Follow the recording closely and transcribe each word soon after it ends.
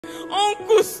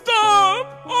Uncle,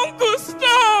 stop! Uncle,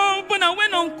 stop! But now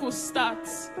when Uncle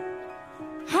starts,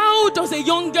 how does a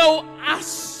young girl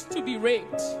ask to be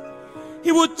raped?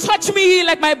 He would touch me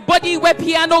like my body were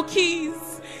piano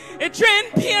keys. A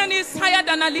trained pianist higher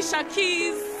than Alicia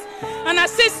Keys, and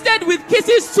assisted with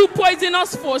kisses too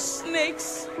poisonous for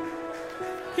snakes.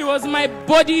 He was my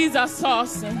body's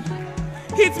assassin.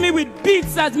 Hit me with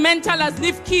beats as mental as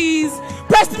Nif keys.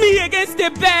 Pressed me against the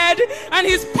bed, and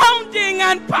he's pounding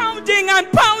and pounding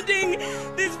and pounding.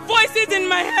 These voices in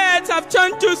my head have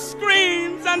turned to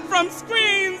screams, and from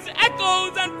screams,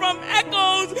 echoes, and from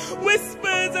echoes,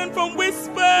 whispers, and from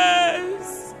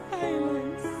whispers,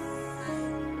 silence.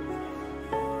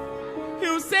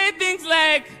 He'll say things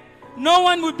like, no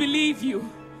one would believe you.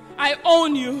 I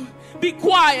own you. Be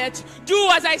quiet. Do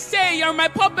as I say. You're my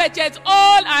puppet. Yet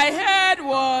all I heard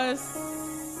was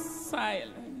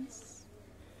silence.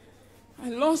 I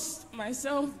lost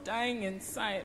myself dying in silence.